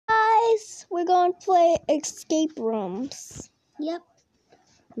we're going to play escape rooms. Yep.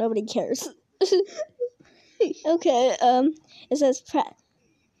 Nobody cares. Okay, it says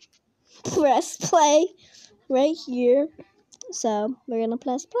press play right here. So, we're gonna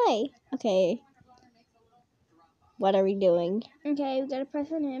press play. Okay. What are we doing? Okay, we gotta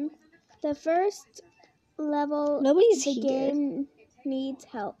press on him. The first level Nobody's the here. game needs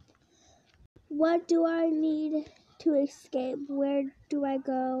help. What do I need to escape? Where do I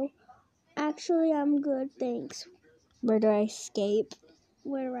go? Actually, I'm good, thanks. Where do I escape?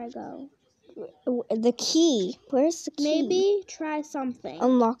 Where do I go? The key. Where's the key? Maybe try something.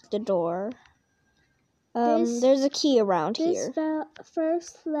 Unlock the door. There's a key around here. This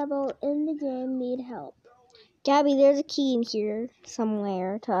first level in the game need help. Gabby, there's a key in here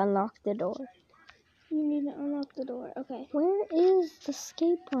somewhere to unlock the door. You need to unlock the door. Okay. Where is the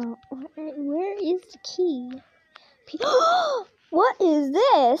escape room? Where is the key? What is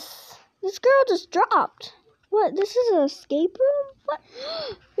this? This girl just dropped. What? This is an escape room? What?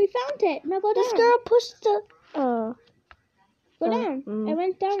 We found it. Now go down. This girl pushed the... Go down. I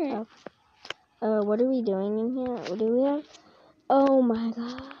went down it. What are we doing in here? What do we have? Oh my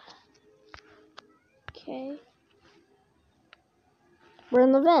god. Okay. We're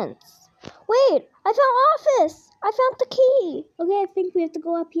in the vents. Wait, I found office. I found the key. Okay, I think we have to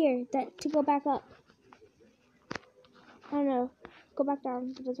go up here to go back up. I don't know. Go back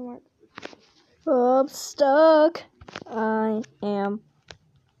down. It doesn't work. I'm stuck.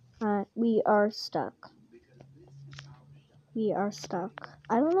 We are stuck. We are stuck.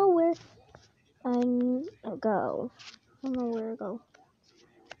 I don't know where I go. I don't know where to go.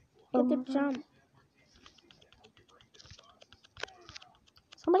 You have to jump.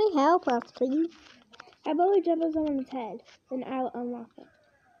 Somebody help us, please. How about we jump on someone's head, then I'll unlock it.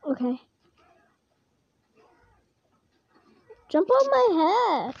 Okay. Jump on my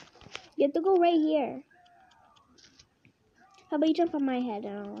head. You have to go right here. How about you jump on my head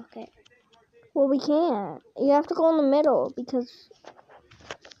and unlock it? Well, we can't. You have to go in the middle because...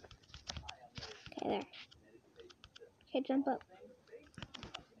 Okay, there. Okay, jump up.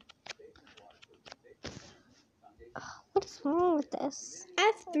 What is wrong with this? I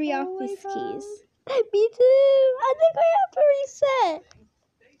have 3 office keys. Me too. I think we have to reset.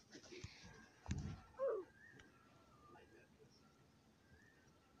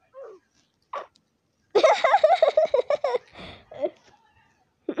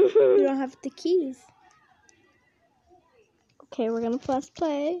 You don't have the keys. Okay, we're gonna press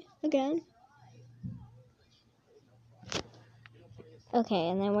play again. Okay,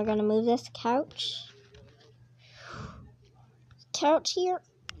 and then we're gonna move this couch. Couch here.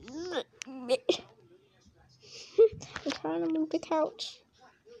 I'm trying to move the couch.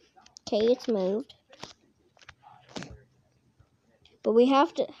 Okay, it's moved. But we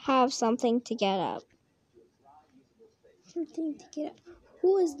have to have something to get up. Something to get up.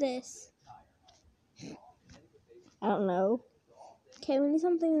 Who is this? I don't know. Okay, we need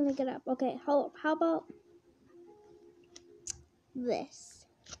something to get up. Okay, how about this?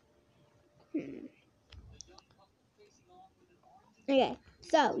 Okay,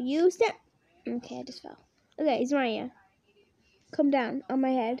 so you step. Okay, I just fell. Okay, it's Maria. Come down on my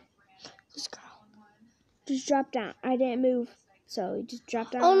head. This girl. Just drop down. I didn't move, so you just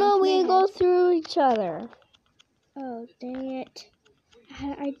drop down. Oh no, onto my we head. go through each other. Oh, dang it. I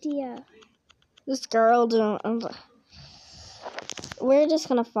had an idea. This girl don't. We're just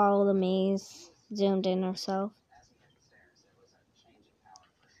gonna follow the maze. Zoomed in ourselves.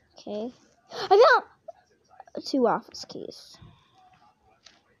 Okay. I found 2 office keys.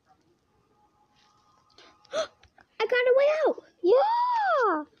 I got a way out.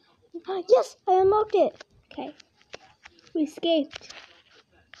 Yeah! Yes, I unlocked it. Okay. We escaped.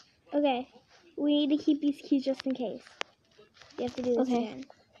 Okay. We need to keep these keys just in case. You have to do this again.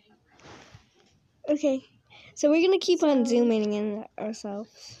 Okay. So we're gonna keep on zooming in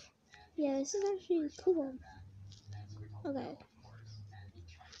ourselves. Yeah, this is actually cool. Okay.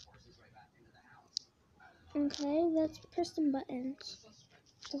 Okay, let's press some buttons.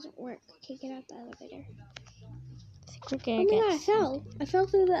 Doesn't work. Okay, get out the elevator. We're Oh my god, I fell. I fell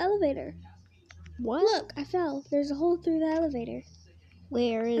through the elevator. What? Look, I fell. There's a hole through the elevator.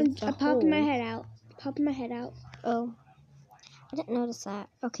 Where is the I'm popping my hole? head out. Popping my head out. Oh. I didn't notice that.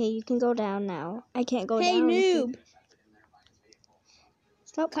 Okay, you can go down now. I can't go Hey, down. noob.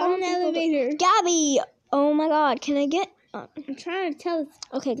 Stop Come on the elevator. Gabby! Oh my god, can I get... I'm trying to tell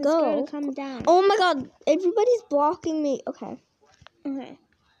Okay, this go. girl to come down. Oh my god, everybody's blocking me. Okay. Okay.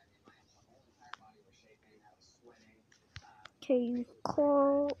 Okay, you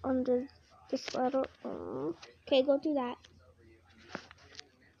crawl under this ladder. Okay, go through that.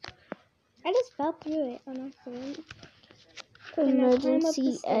 I just fell through it on accident. Can I climb up the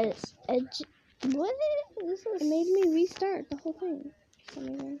Emergency stairs? edge. What? This is... It made me restart the whole thing for some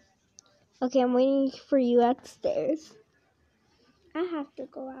reason. Okay, I'm waiting for you at the stairs. I have to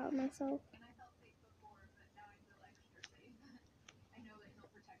go out myself.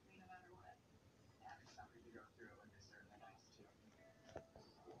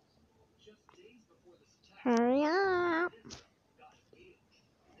 Hurry up.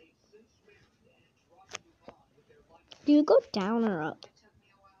 Do you go down or up?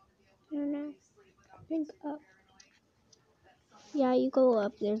 I don't know. I think up. Yeah, you go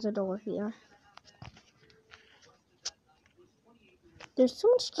up. There's a door here. There's so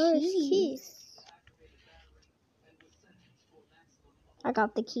much Oh, there's keys. keys. I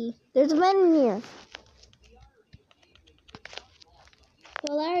got the key. There's a vent in here.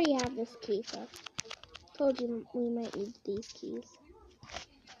 Well, I already have this key, so told you we might need these keys.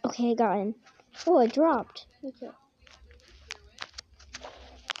 Okay, I got in. Oh, I dropped. Me too.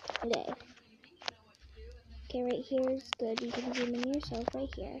 Okay. Okay, right here is good. You can zoom in yourself right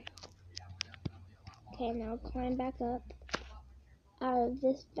here. Okay, now climb back up out of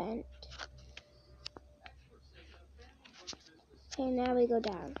this vent. Okay, now we go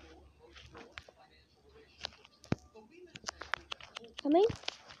down. Coming?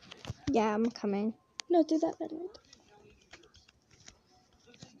 Yeah, I'm coming. No, through that vent.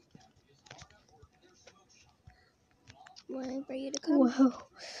 Waiting for you to come. Whoa.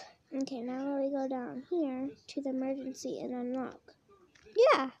 Okay, now we go down here to the emergency and unlock.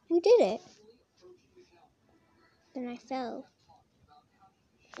 Yeah, we did it. Then I fell.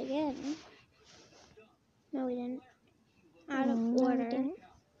 Again. No, we didn't. Out of No, we order. didn't.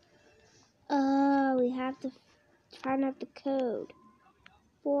 Oh, we have to find out the code.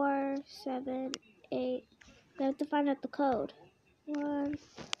 4, 7, 8. We have to find out the code. 1,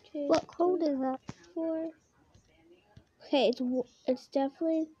 2. What code is that? 4. Okay, it's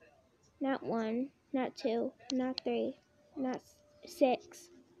definitely not 1, not 2, not 3, not 6,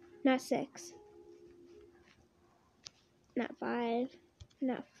 not 6, not 5,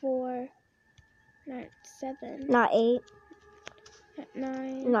 not 4, not 7, Not 8. not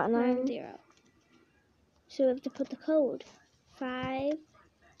 9, Not 9. not 0. So we have to put the code. 5,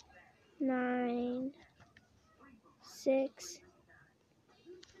 9, 6,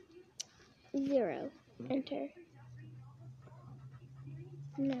 0. Enter.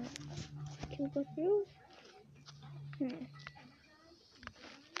 No. Can we go through?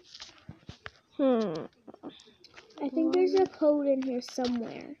 I think there's a code in here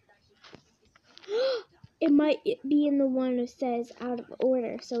somewhere. It might be in the one that says out of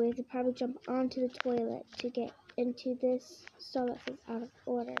order, so we have to probably jump onto the toilet to get into this stall that says out of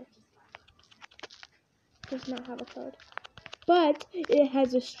order. Does not have a code. But it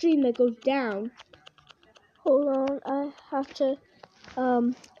has a stream that goes down. Hold on, I have to, how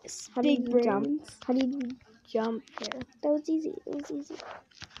do Big you jump? brains. How do you jump here? That was easy. It was easy.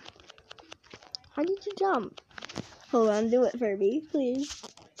 How did you jump? Hold on, do it for me, please.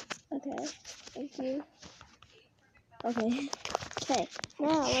 Okay. Thank you. Okay. Okay.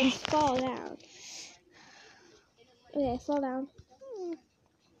 Now let's fall down. Okay, fall down.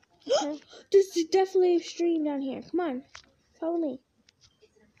 Okay. This is definitely a stream down here. Come on. Follow me.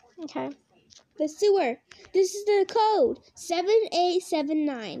 Okay. The sewer. This is the code.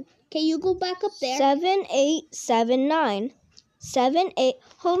 7879. Okay, you go back up there. 7879. 78.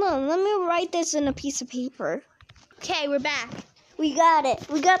 Hold on, let me write this in a piece of paper. Okay, we're back. We got it.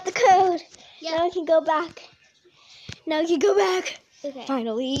 We got the code. Yeah. Now we can go back. Now we can go back. Okay.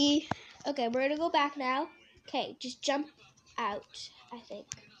 Finally. Okay, we're gonna go back now. Okay, just jump out, I think.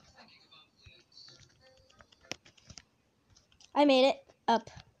 I made it up.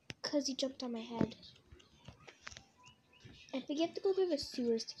 Because you jumped on my head. I think you have to go through the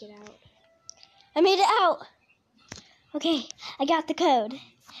sewers to get out. I made it out. Okay, I got the code.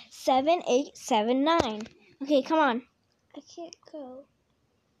 7879. Okay, come on. I can't go.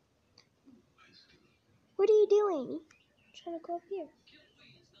 What are you doing? I'm trying to go up here.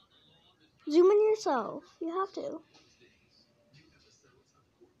 Zoom in yourself. You have to.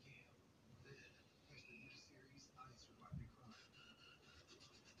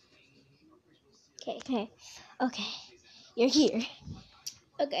 Okay. Okay. You're here.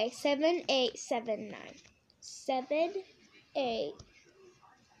 Okay, 7879.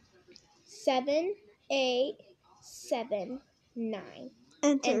 7879.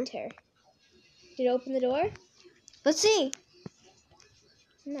 Enter. Did it open the door? Let's see.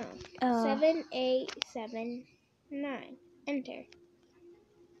 No. 7879. Enter.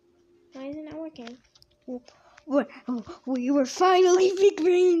 Why is it not working? We were finally big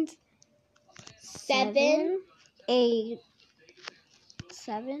brains. 7, 8,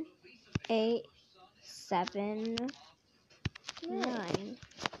 7, 8, 7, 9.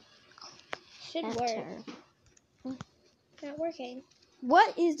 Should Enter. work. Not working.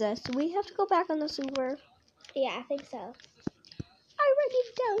 What is this? Do we have to go back on the sewer? Yeah, I think so. I already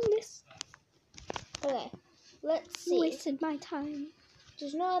done this. Okay, let's You see. wasted my time.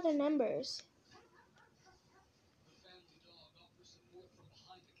 There's no other numbers.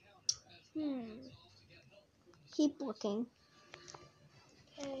 Keep looking.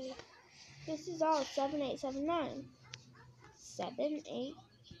 Okay, this is all 7, 8, 7, 9. 7, 8.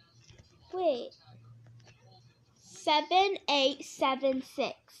 Wait. 7, 8, 7,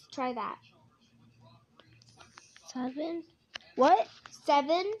 6. Try that. 7. What?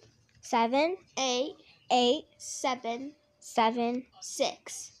 7, 7, 8, 8, 7, 7,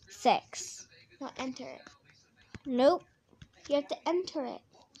 6. 6. Now enter it. Nope. You have to enter it.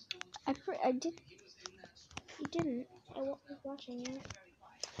 I did. You didn't. I was watching you.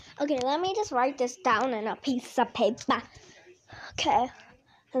 Okay, let me just write this down in a piece of paper. Okay.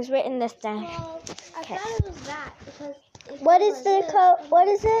 I've written this down. Well, I Okay. thought it was that because. What is the code? What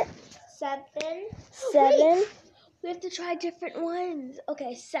is it? 7. 7. Wait, we have to try different ones.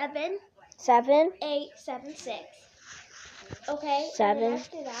 Okay, 7, 7, 8, 7, 6. Okay. 7, And then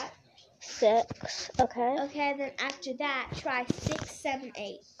after that. 6. Okay. Okay, then after that, try 6, 7,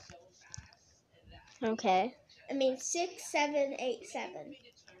 8. Okay. I mean 6, 7, 8, 7.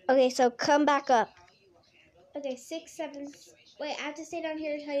 Okay, so come back up. Okay, 6, 7. Wait, I have to stay down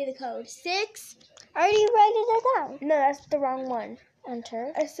here to tell you the code. 6. I already writing it down. No, that's the wrong one.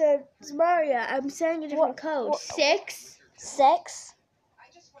 Enter. I said Maria. I'm saying a different code. 6, 6,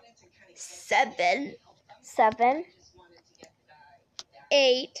 7, 7,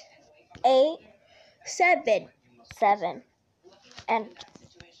 8, 8, 7. 7. And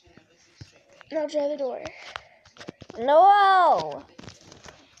Now try the door. no!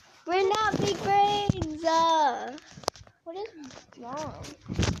 We're not big brains! What is wrong?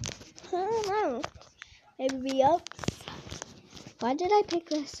 I don't know. Maybe up. Why did I pick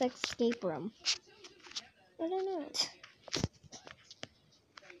this escape room? I don't know.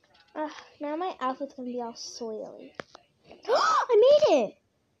 Now my outfit's gonna be all soily. I made it!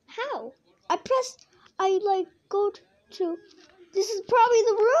 How? I go to, this is probably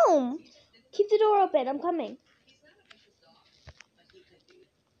the room. Keep the door open. I'm coming.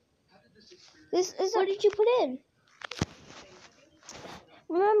 This is What did you put in?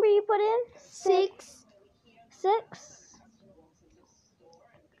 Remember you put in? 6. 6.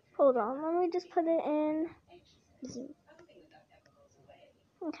 Hold on, let me just put it in.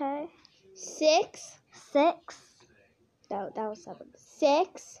 Okay. 6. 6. That was 7.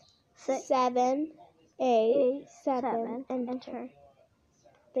 6, 6. 7, 8, 7. 7. And Enter.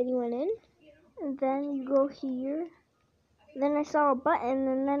 then you went in? And then you go here. Then I saw a button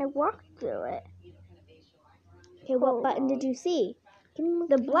and then I walked through it. Okay, what button did you see? Give me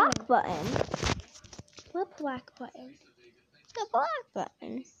The black button. What black button? The black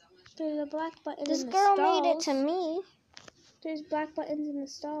button. There's a black button This in the girl stalls. made it to me. There's black buttons in the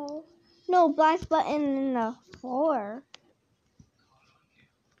stall. No, black button in the floor.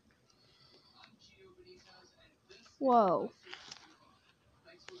 Whoa.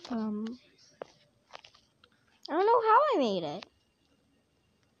 I don't know how I made it.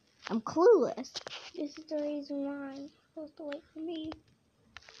 I'm clueless. This is the reason why you're supposed to wait for me.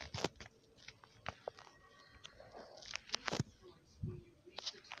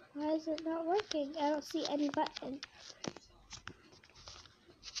 Why is it not working? I don't see any button.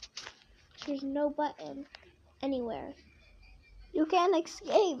 There's no button anywhere. You can't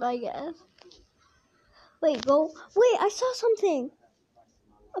escape, I guess. Wait, go. Wait, I saw something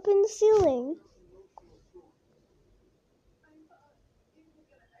up in the ceiling.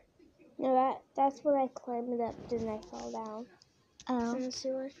 No, that's when I climbed up, then I fell down in Oh, the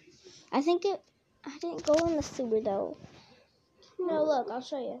sewer. I didn't go in the sewer though. No, look, I'll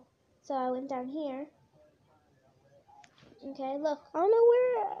show you. So I went down here. Okay, look. I don't know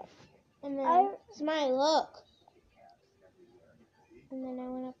where. And then, Smiley, look. And then I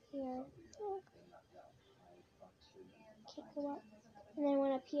went up here. Can't go up. And then I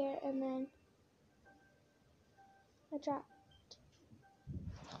went up here, and then I dropped.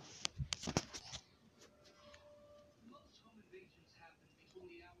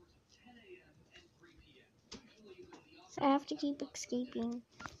 I have to keep escaping.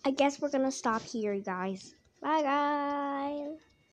 I guess we're gonna stop here, guys. Bye, guys.